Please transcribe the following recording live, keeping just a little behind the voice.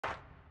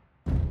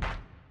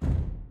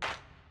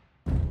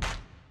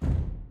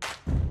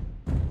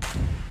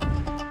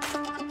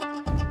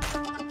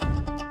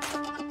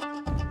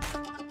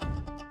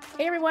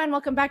Hey everyone,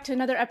 welcome back to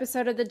another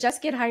episode of the Jess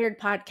Get Hired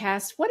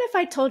podcast. What if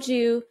I told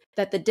you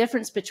that the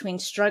difference between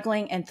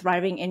struggling and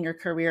thriving in your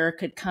career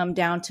could come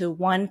down to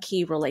one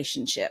key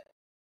relationship?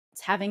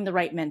 It's having the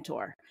right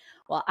mentor.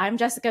 Well, I'm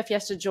Jessica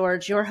Fiesta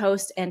George, your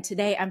host, and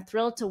today I'm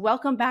thrilled to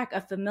welcome back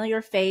a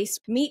familiar face.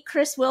 Meet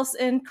Chris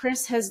Wilson.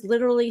 Chris has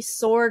literally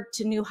soared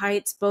to new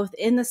heights, both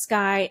in the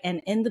sky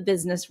and in the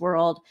business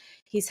world.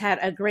 He's had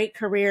a great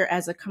career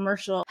as a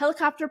commercial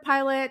helicopter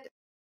pilot,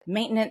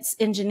 maintenance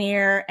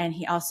engineer, and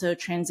he also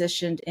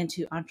transitioned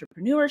into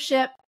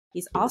entrepreneurship.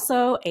 He's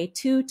also a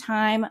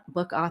two-time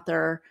book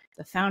author,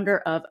 the founder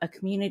of a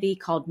community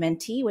called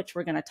Mentee, which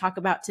we're going to talk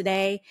about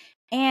today.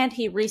 And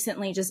he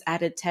recently just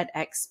added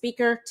TEDx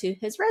speaker to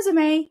his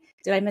resume.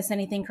 Did I miss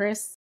anything,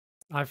 Chris?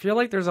 I feel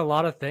like there's a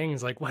lot of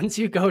things, like once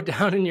you go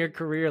down in your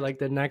career, like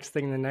the next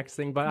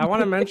thing. But I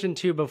want to mention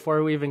too,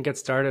 before we even get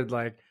started,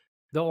 like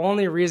the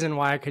only reason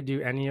why I could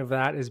do any of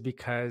that is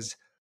because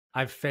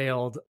I've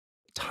failed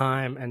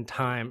time and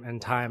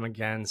time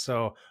again.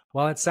 So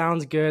while it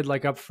sounds good,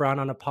 like up front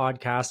on a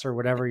podcast or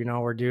whatever,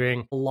 we're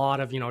doing a lot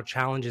of,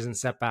 challenges and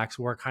setbacks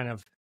we're kind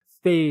of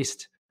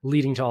faced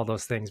leading to all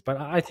those things. But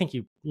I think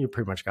you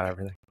pretty much got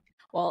everything.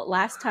 Well,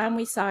 last time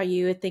we saw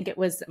you, I think it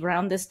was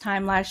around this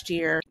time last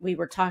year, we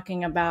were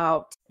talking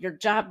about your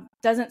job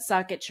doesn't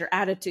suck, it's your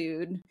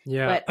attitude.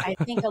 Yeah. But I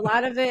think a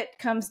lot of it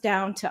comes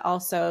down to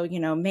also,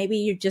 maybe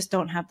you just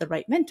don't have the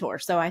right mentor.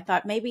 So I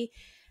thought maybe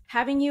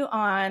having you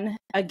on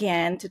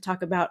again to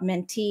talk about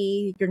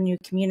Mentee, your new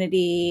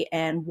community,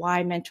 and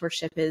why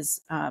mentorship is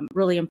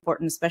really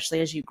important,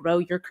 especially as you grow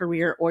your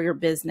career or your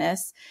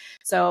business.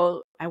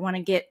 So I want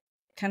to get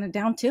kind of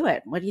down to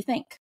it. What do you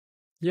think?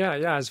 Yeah.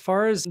 As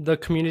far as the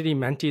community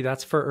Mentee,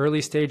 that's for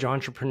early stage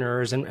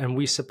entrepreneurs, and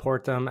we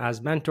support them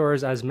as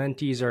mentors, as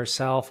mentees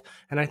ourselves.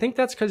 And I think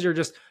that's because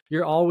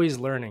you're always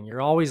learning.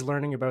 You're always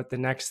learning about the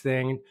next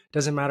thing.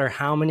 Doesn't matter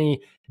how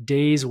many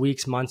days,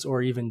 weeks, months,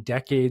 or even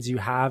decades you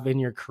have in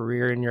your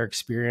career, in your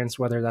experience,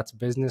 whether that's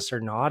business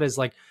or not, is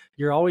like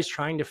you're always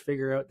trying to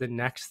figure out the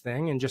next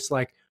thing and just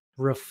like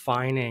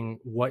refining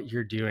what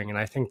you're doing. And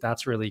I think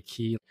that's really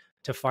key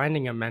to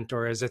finding a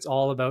mentor. Is it's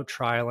all about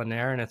trial and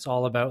error, and it's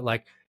all about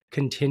like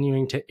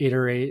continuing to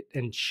iterate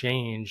and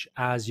change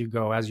as you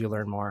go, as you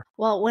learn more.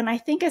 Well, when I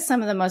think of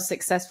some of the most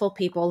successful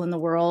people in the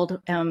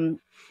world,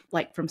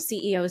 like from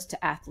CEOs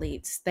to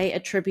athletes, they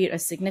attribute a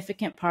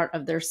significant part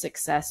of their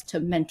success to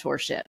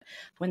mentorship.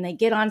 When they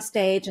get on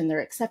stage and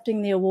they're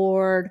accepting the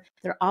award,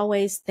 they're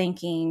always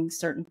thanking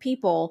certain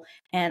people.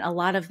 And a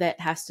lot of that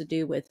has to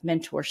do with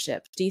mentorship.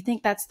 Do you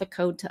think that's the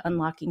code to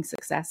unlocking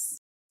success?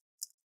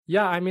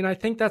 Yeah, I mean, I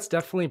think that's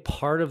definitely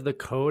part of the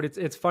code.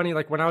 It's funny,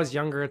 like when I was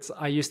younger,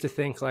 I used to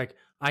think like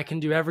I can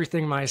do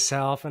everything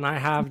myself and I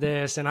have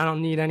this and I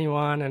don't need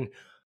anyone. And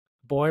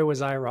boy,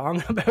 was I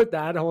wrong about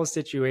that whole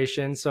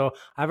situation. So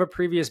I have a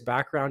previous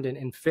background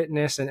in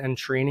fitness and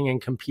training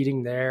and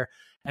competing there.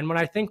 And when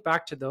I think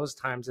back to those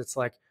times, it's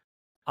like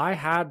I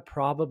had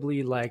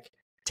probably like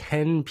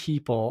 10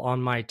 people on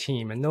my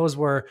team. And those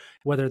were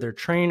whether they're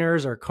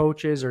trainers or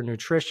coaches or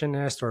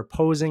nutritionists or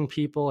posing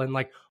people, and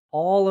like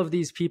all of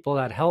these people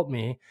that helped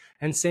me.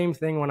 And same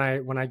thing when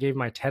I gave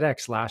my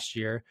TEDx last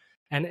year.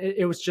 And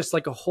it was just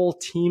like a whole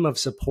team of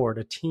support,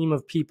 a team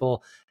of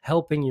people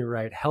helping you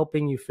write,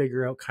 helping you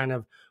figure out kind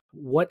of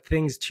what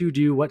things to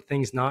do, what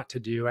things not to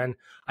do. And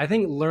I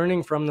think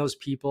learning from those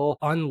people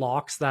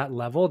unlocks that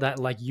level that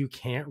like you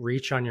can't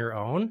reach on your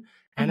own.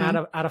 And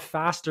at a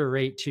faster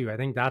rate too. I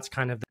think that's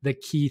kind of the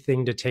key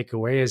thing to take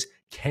away is,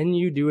 can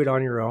you do it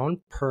on your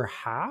own?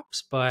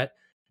 Perhaps, but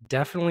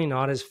definitely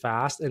not as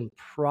fast, and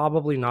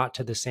probably not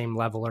to the same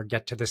level or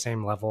get to the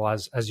same level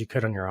as you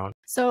could on your own.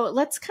 So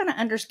let's kind of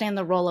understand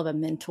the role of a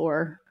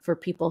mentor for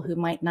people who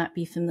might not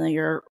be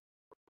familiar.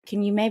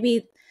 Can you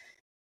maybe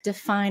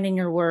define in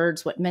your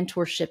words what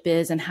mentorship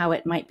is and how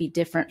it might be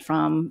different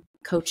from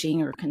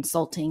coaching or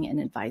consulting and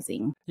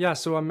advising? Yeah,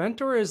 so a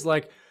mentor is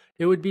like,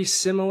 it would be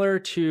similar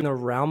to the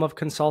realm of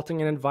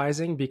consulting and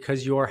advising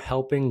because you're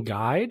helping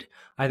guide.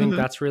 I think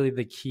that's really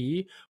the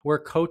key, where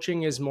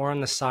coaching is more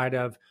on the side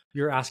of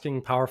you're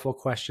asking powerful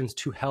questions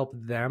to help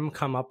them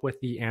come up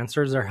with the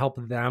answers or help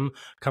them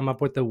come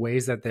up with the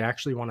ways that they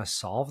actually want to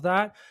solve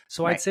that.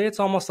 So I'd say it's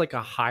almost like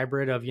a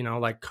hybrid of,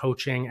 like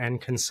coaching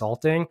and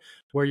consulting,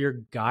 where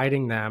you're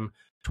guiding them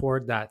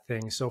toward that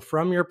thing. So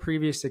from your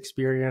previous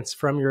experience,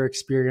 from your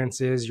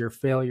experiences, your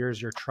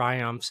failures, your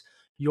triumphs,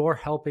 you're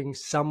helping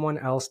someone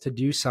else to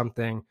do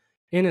something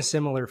in a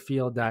similar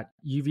field that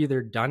you've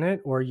either done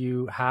it or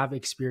you have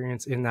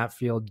experience in that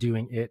field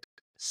doing it,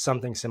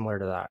 something similar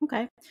to that.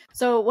 Okay.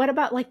 So what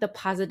about like the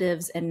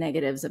positives and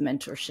negatives of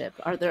mentorship?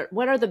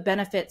 What are the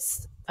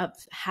benefits of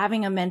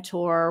having a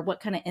mentor? What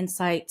kind of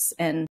insights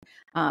and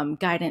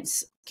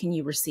guidance can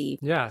you receive?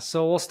 Yeah,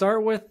 so we'll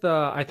start with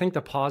I think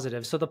the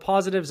positives. So the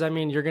positives, I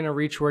mean, you're going to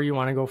reach where you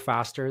want to go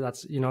faster.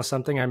 That's,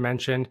 something I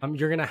mentioned.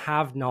 You're going to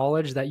have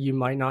knowledge that you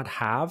might not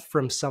have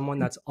from someone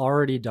that's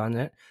already done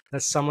it.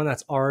 That's someone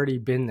that's already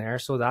been there.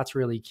 So that's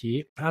really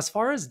key. As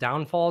far as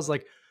downfalls,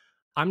 like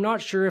I'm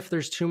not sure if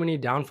there's too many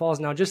downfalls.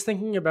 Now, just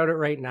thinking about it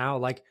right now,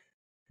 like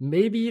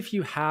maybe if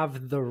you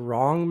have the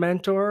wrong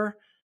mentor,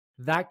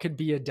 that could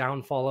be a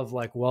downfall of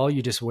like, well,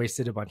 you just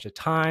wasted a bunch of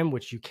time,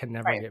 which you can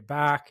never Right. get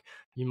back.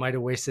 You might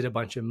have wasted a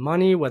bunch of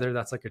money, whether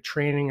that's like a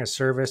training, a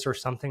service, or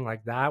something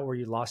like that, where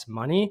you lost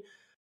money.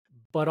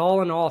 But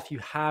all in all, if you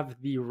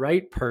have the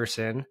right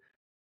person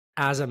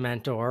as a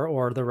mentor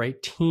or the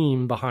right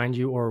team behind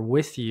you or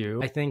with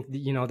you, I think,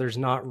 there's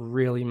not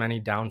really many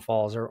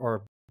downfalls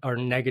or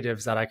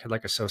negatives that I could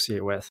like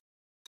associate with.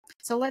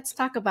 So let's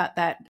talk about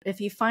that.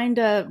 If you find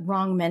a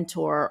wrong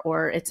mentor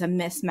or it's a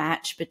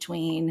mismatch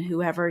between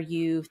whoever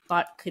you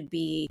thought could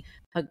be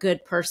a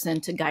good person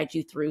to guide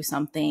you through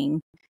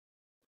something,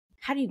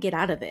 how do you get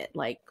out of it?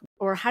 Like,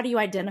 or how do you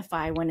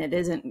identify when it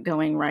isn't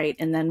going right?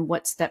 And then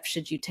what steps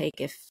should you take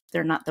if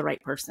they're not the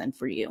right person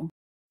for you?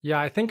 Yeah,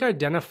 I think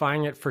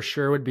identifying it for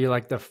sure would be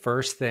like the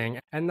first thing.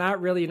 And that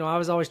really, I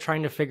was always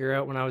trying to figure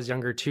out when I was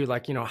younger too,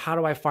 like, how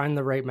do I find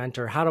the right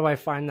mentor? How do I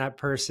find that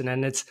person?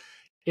 And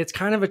it's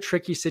kind of a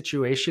tricky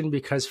situation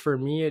because for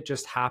me, it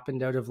just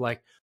happened out of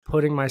like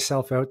putting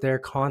myself out there,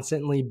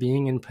 constantly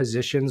being in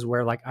positions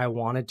where like I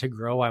wanted to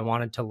grow, I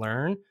wanted to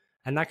learn.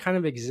 And that kind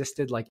of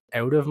existed like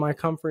out of my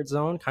comfort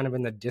zone, kind of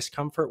in the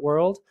discomfort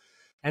world.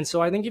 And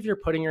so I think if you're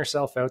putting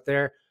yourself out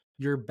there,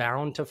 you're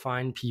bound to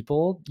find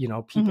people,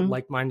 people, Mm-hmm.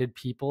 like-minded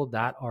people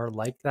that are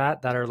like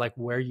that are like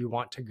where you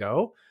want to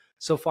go.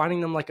 So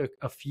finding them like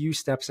a few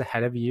steps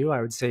ahead of you,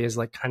 I would say is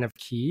like kind of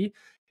key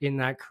in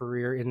that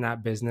career, in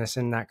that business,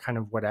 in that kind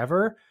of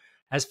whatever.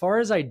 As far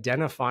as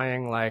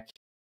identifying like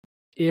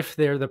if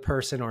they're the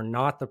person or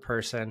not the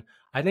person,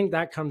 I think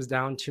that comes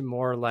down to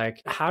more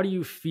like, how do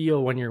you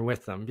feel when you're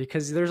with them?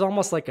 Because there's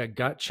almost like a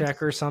gut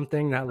check or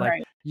something that like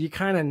Right. you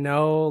kind of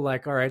know,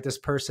 like, all right, this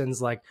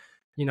person's like,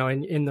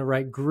 in the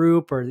right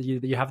group, or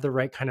you have the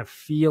right kind of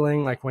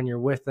feeling like when you're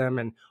with them.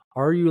 And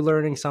are you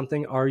learning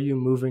something? Are you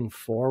moving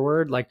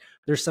forward? Like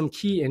there's some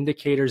key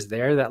indicators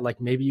there that like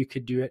maybe you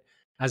could do it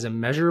as a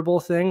measurable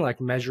thing,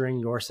 like measuring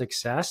your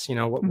success,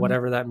 Mm-hmm.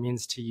 whatever that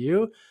means to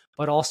you.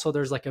 But also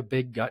there's like a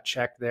big gut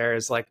check there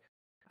is like,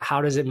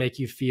 how does it make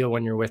you feel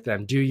when you're with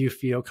them? Do you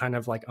feel kind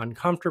of like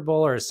uncomfortable,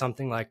 or is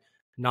something like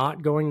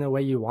not going the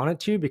way you want it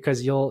to?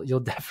 Because you'll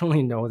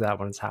definitely know that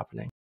when it's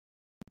happening.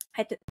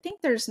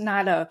 Think there's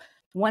not a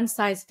one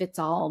size fits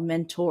all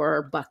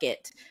mentor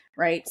bucket,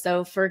 right?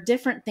 So for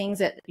different things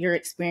that you're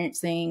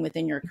experiencing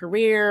within your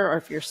career, or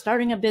if you're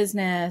starting a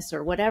business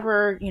or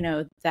whatever,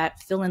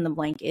 that fill in the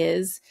blank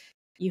is,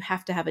 you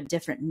have to have a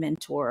different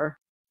mentor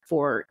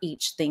for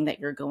each thing that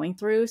you're going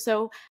through.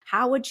 So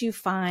how would you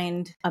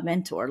find a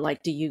mentor?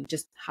 Like, do you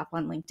just hop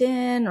on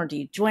LinkedIn or do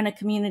you join a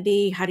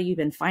community? How do you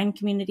even find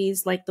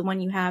communities like the one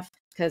you have?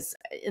 Because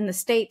in the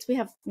States, we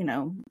have,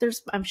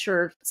 there's, I'm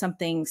sure,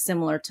 something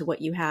similar to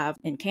what you have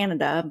in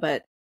Canada,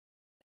 but,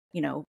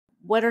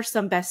 what are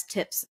some best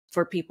tips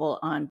for people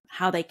on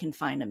how they can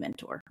find a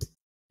mentor?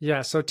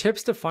 Yeah, so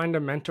tips to find a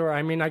mentor.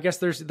 I mean, I guess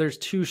there's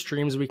two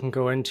streams we can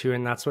go into,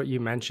 and that's what you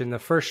mentioned. The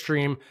first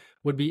stream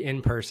would be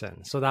in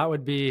person. So that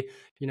would be,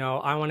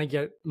 I want to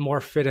get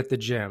more fit at the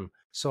gym.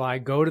 So I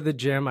go to the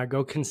gym, I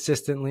go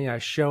consistently, I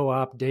show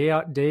up day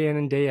out, day in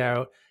and day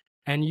out,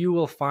 and you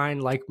will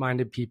find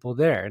like-minded people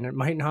there. And it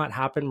might not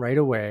happen right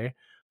away,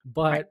 Right.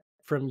 but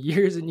from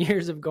years and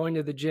years of going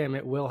to the gym,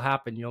 it will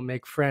happen. You'll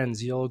make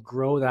friends, you'll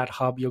grow that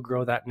hub, you'll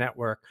grow that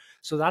network.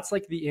 So that's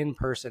like the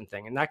in-person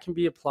thing. And that can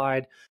be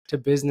applied to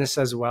business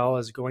as well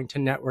as going to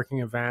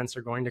networking events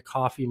or going to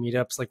coffee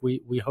meetups. Like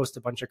we host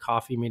a bunch of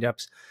coffee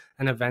meetups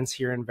and events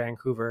here in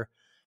Vancouver.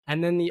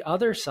 And then the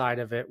other side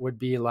of it would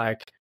be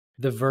like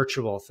the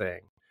virtual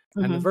thing.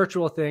 And the Mm-hmm.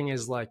 virtual thing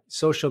is like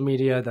social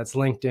media, that's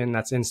LinkedIn,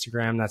 that's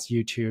Instagram, that's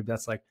YouTube,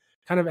 that's like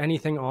kind of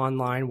anything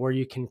online where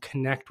you can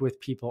connect with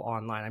people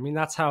online. I mean,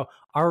 that's how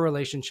our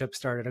relationship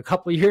started a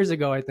couple of years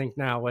ago, I think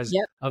now, was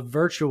Yep. a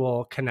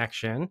virtual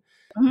connection.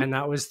 Mm-hmm. And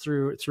that was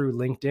through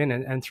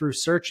LinkedIn and through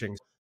searching.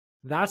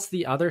 That's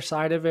the other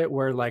side of it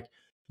where like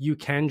you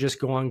can just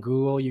go on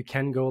Google, you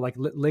can go like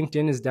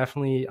LinkedIn is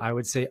definitely, I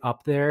would say,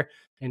 up there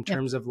in Yep.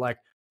 terms of like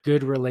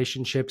good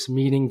relationships,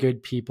 meeting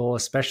good people,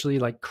 especially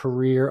like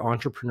career,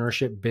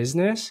 entrepreneurship,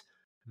 business.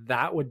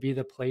 That would be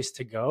the place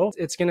to go.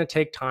 It's going to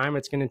take time.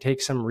 It's going to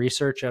take some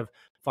research of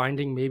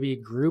finding maybe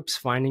groups,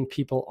 finding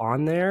people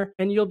on there,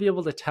 and you'll be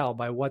able to tell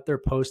by what they're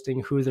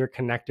posting, who they're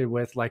connected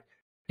with, like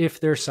if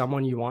there's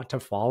someone you want to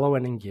follow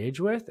and engage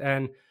with.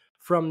 And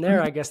from there,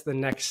 Mm-hmm. I guess the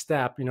next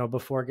step,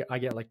 before I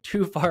get like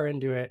too far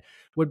into it,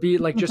 would be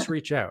like just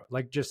reach out,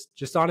 like just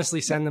honestly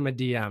Yep. send them a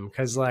DM,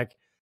 because like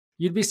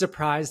you'd be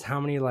surprised how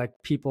many like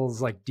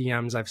people's like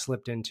DMs I've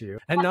slipped into,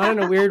 and not in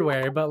a weird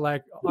way, but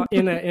like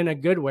in a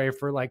good way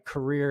for like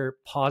career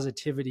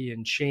positivity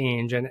and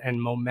change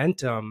and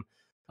momentum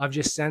of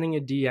just sending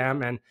a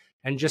DM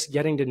and just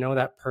getting to know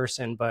that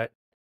person. But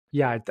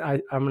yeah,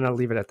 I'm gonna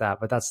leave it at that.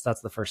 But that's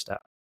the first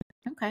step.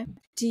 Okay.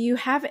 Do you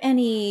have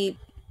any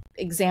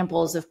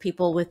examples of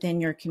people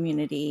within your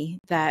community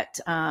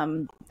that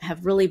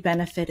have really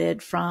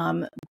benefited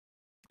from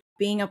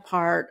being a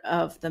part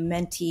of the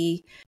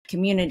mentee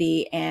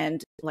community,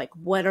 and like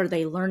what are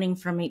they learning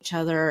from each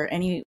other?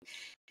 Any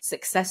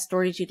success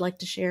stories you'd like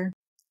to share?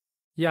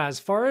 Yeah, as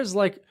far as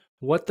like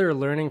what they're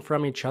learning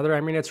from each other,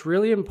 I mean, it's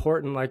really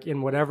important, like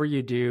in whatever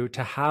you do,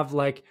 to have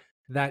like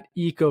that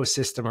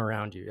ecosystem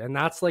around you. And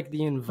that's like the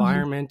Mhm.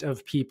 environment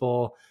of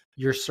people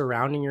you're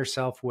surrounding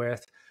yourself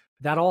with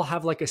that all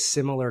have like a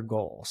similar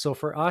goal. So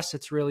for us,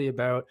 it's really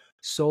about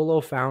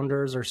solo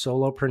founders or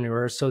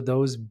solopreneurs. So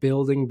those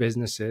building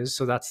businesses.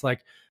 So that's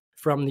like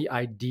from the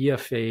idea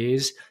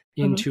phase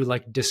Mhm. into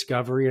like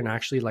discovery and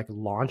actually like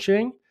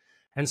launching.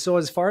 And so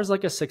as far as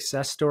like a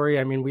success story,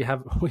 I mean, we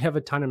have a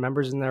ton of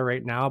members in there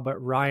right now,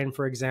 but Ryan,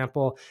 for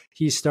example,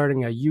 he's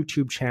starting a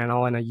YouTube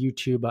channel and a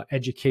YouTube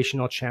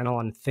educational channel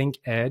on Think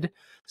Ed.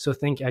 So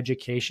Think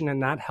Education,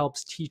 and that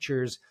helps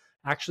teachers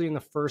actually in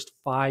the first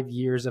 5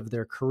 years of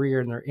their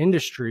career in their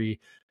industry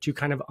to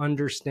kind of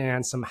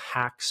understand some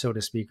hacks, so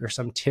to speak, or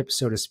some tips,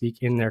 so to speak,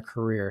 in their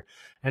career.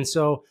 And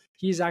so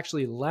he's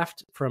actually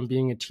left from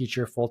being a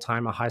teacher full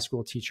time, a high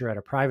school teacher at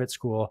a private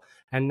school,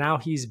 and now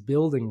he's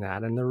building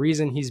that. And the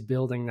reason he's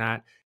building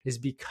that is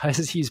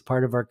because he's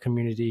part of our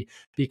community,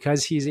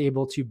 because he's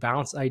able to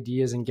bounce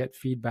ideas and get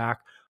feedback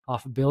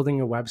off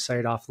building a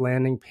website, off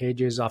landing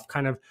pages, off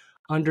kind of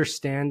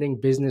understanding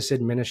business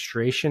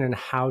administration and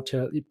how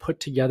to put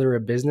together a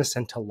business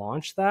and to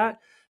launch that.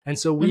 And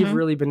so we've Mhm.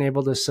 really been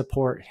able to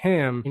support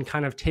him in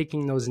kind of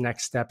taking those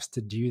next steps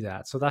to do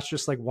that. So that's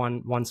just like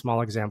one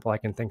small example I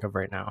can think of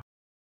right now.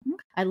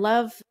 I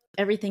love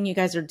everything you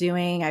guys are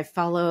doing. I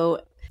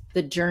follow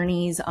the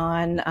journeys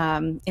on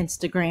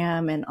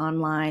Instagram and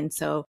online.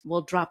 So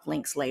we'll drop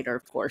links later,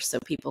 of course, so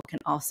people can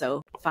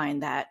also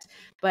find that.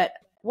 But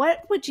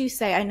what would you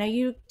say? I know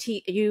you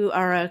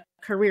are a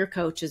career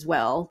coach as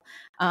well.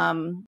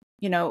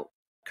 You know,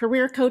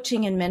 career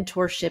coaching and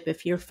mentorship.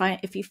 If you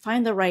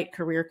find the right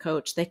career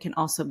coach, they can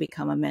also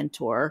become a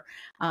mentor.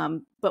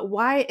 But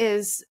why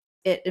is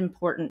it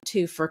important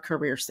too for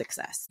career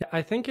success?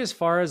 I think as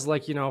far as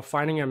like,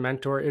 finding a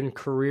mentor in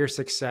career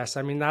success,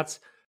 I mean, that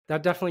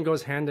definitely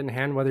goes hand in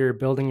hand, whether you're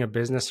building a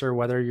business or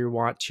whether you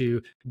want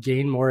to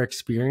gain more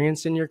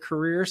experience in your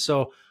career.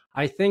 So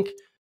I think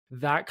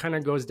that kind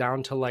of goes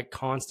down to like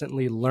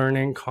constantly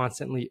learning,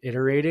 constantly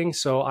iterating.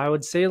 So I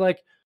would say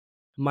like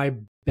my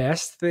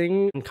best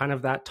thing in kind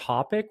of that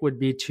topic would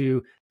be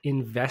to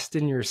invest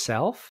in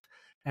yourself.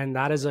 And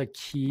that is a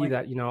key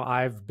that,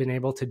 I've been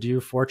able to do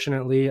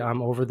fortunately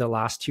over the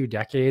last 2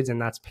 decades. And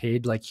that's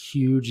paid like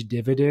huge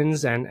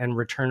dividends and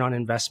return on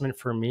investment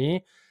for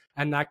me.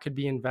 And that could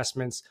be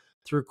investments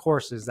through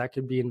courses, that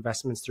could be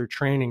investments through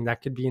training,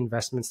 that could be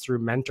investments through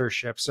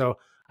mentorship. So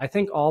I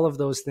think all of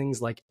those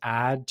things like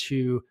add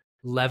to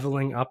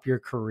leveling up your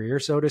career,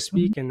 so to Mhm.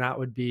 speak. And that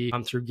would be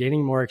through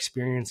gaining more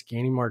experience,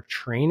 gaining more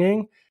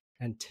training.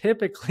 And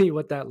typically,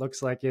 what that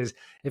looks like is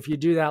if you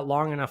do that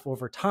long enough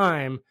over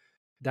time,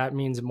 that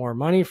means more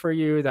money for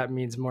you. That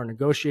means more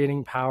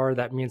negotiating power.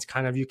 That means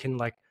kind of you can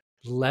like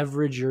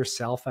leverage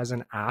yourself as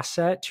an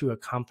asset to a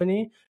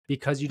company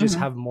because you just Mhm.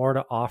 have more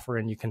to offer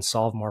and you can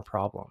solve more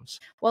problems.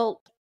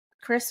 Well,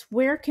 Chris,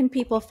 where can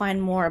people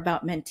find more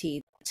about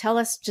Mentee? Tell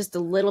us just a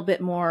little bit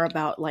more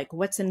about like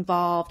what's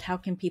involved. How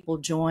can people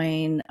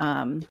join?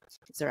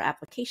 Is there an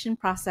application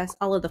process?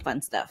 All of the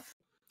fun stuff.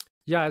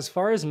 Yeah, as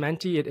far as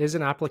Mentee, it is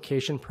an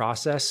application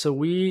process. So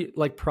we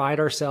like pride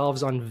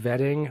ourselves on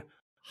vetting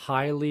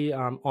highly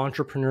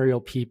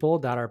entrepreneurial people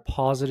that are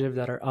positive,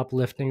 that are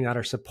uplifting, that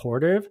are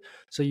supportive.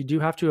 So you do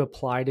have to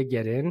apply to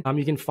get in.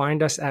 You can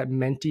find us at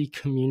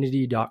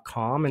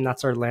menteecommunity.com, and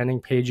that's our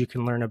landing page. You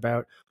can learn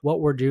about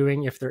what we're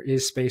doing if there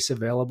is space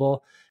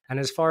available. And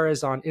as far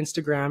as on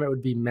Instagram, it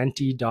would be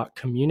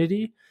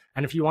mentee.community.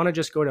 And if you want to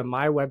just go to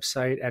my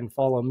website and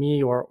follow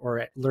me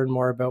or learn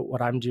more about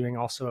what I'm doing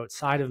also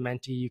outside of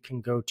Mentee, you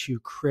can go to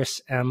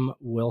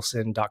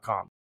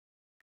chrismwilson.com.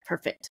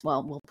 Perfect.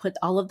 Well, we'll put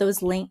all of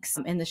those links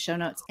in the show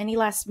notes. Any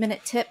last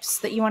minute tips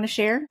that you want to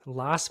share?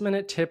 Last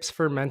minute tips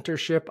for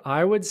mentorship.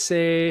 I would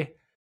say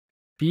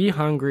be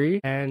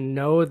hungry and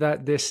know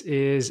that this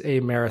is a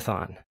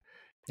marathon.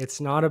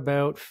 It's not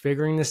about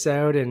figuring this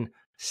out in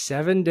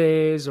 7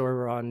 days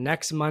or on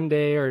next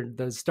Monday or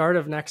the start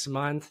of next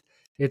month.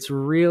 It's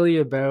really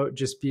about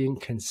just being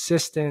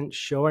consistent,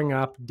 showing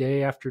up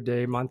day after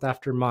day, month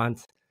after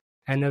month,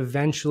 and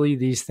eventually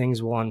these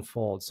things will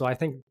unfold. So I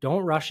think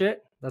don't rush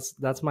it.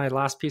 That's my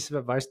last piece of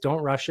advice.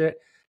 Don't rush it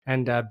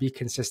and be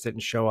consistent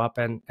and show up,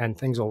 and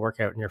things will work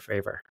out in your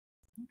favor.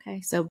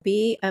 Okay, so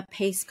be a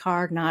pace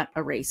car, not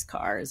a race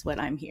car, is what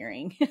I'm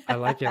hearing. I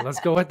like it. Let's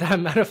go with that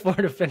metaphor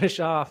to finish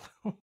off.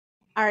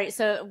 All right.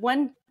 So,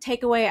 one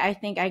takeaway I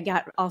think I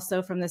got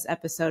also from this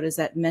episode is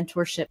that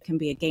mentorship can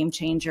be a game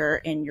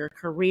changer in your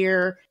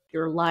career,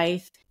 your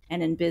life,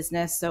 and in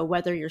business. So,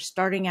 whether you're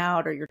starting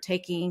out or you're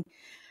taking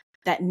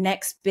that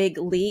next big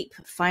leap,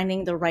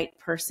 finding the right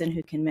person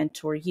who can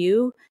mentor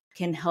you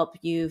can help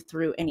you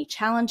through any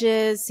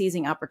challenges,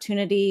 seizing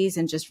opportunities,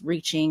 and just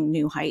reaching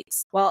new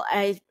heights. Well,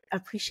 I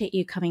appreciate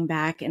you coming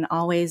back, and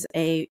always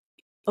a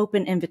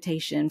open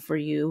invitation for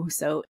you.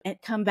 So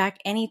come back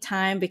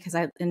anytime, because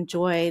I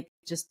enjoy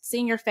just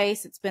seeing your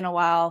face. It's been a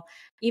while,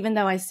 even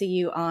though I see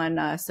you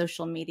on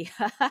social media.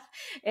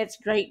 It's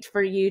great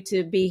for you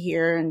to be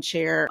here and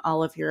share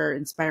all of your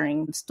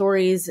inspiring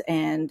stories.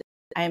 And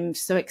I'm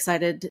so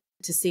excited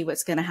to see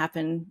what's going to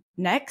happen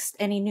next.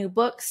 Any new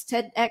books,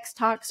 TEDx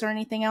talks, or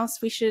anything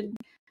else we should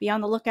be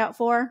on the lookout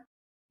for?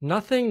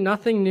 Nothing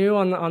new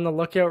on the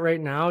lookout right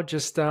now.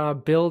 Just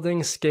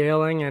building,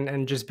 scaling,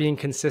 and just being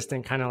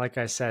consistent, kind of like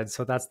I said.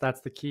 So that's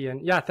the key.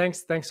 And yeah,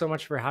 thanks so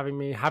much for having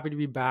me. Happy to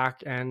be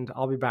back, and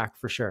I'll be back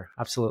for sure.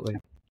 Absolutely.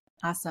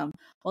 Awesome.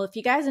 Well, if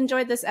you guys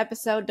enjoyed this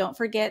episode, don't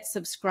forget,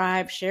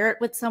 subscribe, share it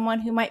with someone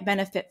who might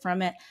benefit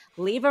from it.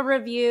 Leave a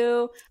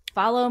review.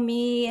 Follow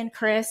me and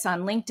Chris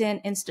on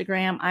LinkedIn,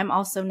 Instagram. I'm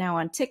also now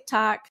on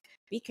TikTok.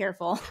 Be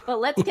careful, but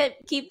let's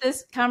keep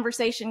this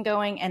conversation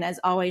going. And as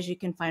always, you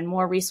can find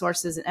more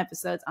resources and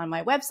episodes on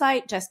my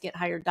website,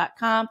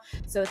 jessgethired.com.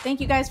 So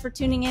thank you guys for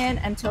tuning in.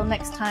 Until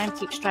next time,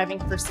 keep striving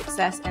for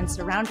success and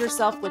surround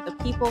yourself with the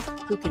people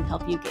who can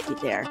help you get you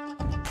there.